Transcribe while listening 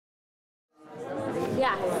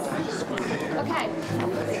Yeah. Okay.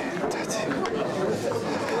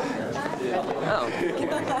 Oh.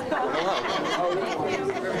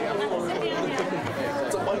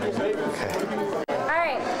 All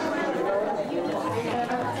right.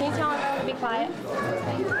 Can you tell everyone to be quiet?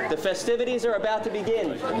 The festivities are about to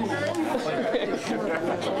begin.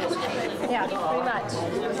 Yeah, pretty much.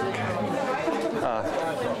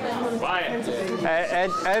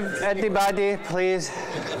 Everybody, please.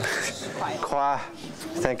 Quiet.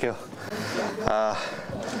 Thank you.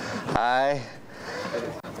 I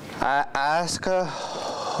ask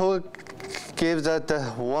who gives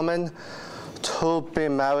the woman to be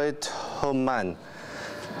married to man.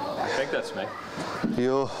 I think that's me.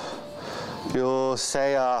 You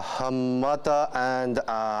say her mother and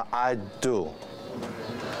I do.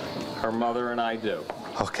 Her mother and I do.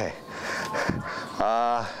 Okay.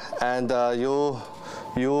 And you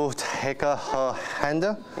take her hand.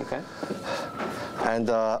 Okay. And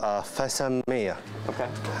face me. Okay.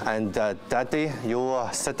 And Daddy, you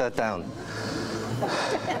sit down.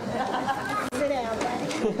 Sit down,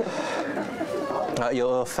 Daddy.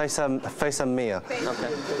 You face me. Okay.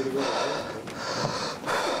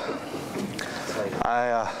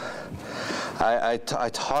 I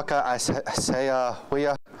talk. I say we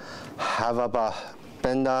have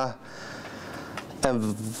been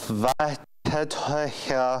invited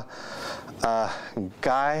here,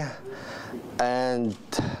 guy, and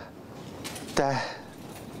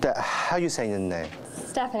how you say your name?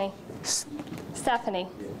 Stephanie. Stephanie.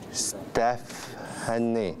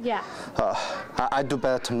 Stephanie. Yeah. I do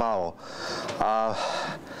better tomorrow.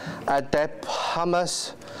 They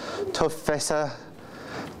promise to face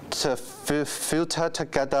to filter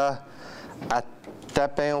together,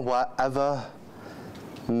 adapting whatever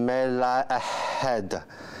may lie ahead.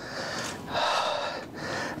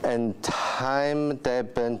 In time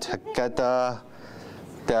they've been together,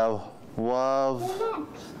 their love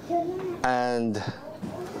and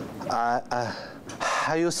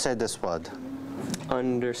how you say this word?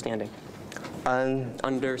 Understanding.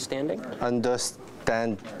 Understanding?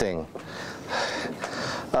 Understanding.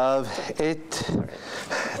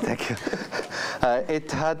 Thank you.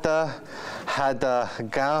 It had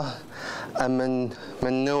gone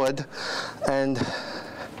manured, and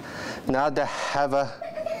now they have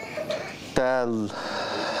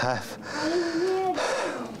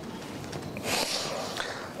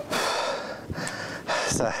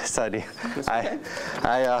sorry. I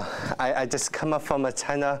just come up from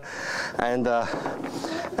China, and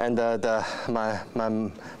my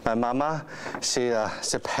mama she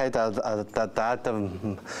paid that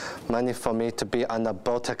money for me to be on the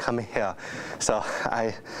boat to come here. So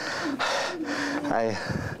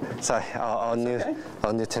sorry, all new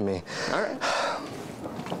to me. All right.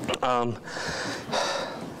 I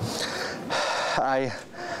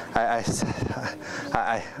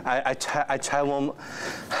try one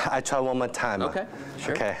more time. Okay,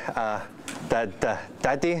 sure. Okay,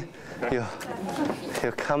 Daddy, you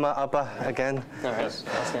come up again. All right, I'll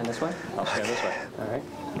stand this way. I'll stand this way. All right.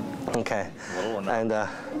 Okay, and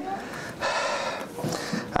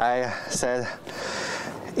I said,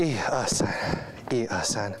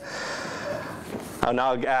 1、2、3、1、2、3. I'll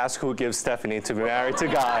now ask who gives Stephanie to be married to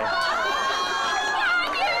Guy.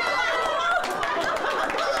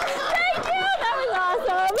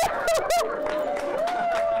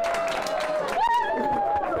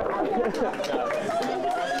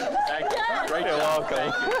 You're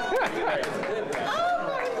welcome.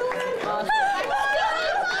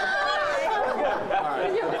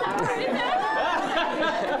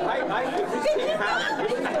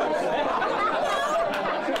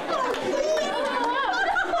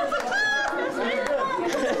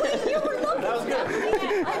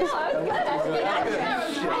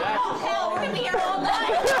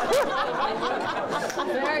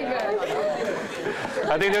 Very good.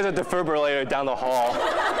 I think there's a defibrillator down the hall.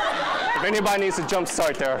 If anybody needs to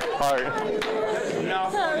jumpstart their heart.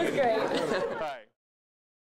 That was great.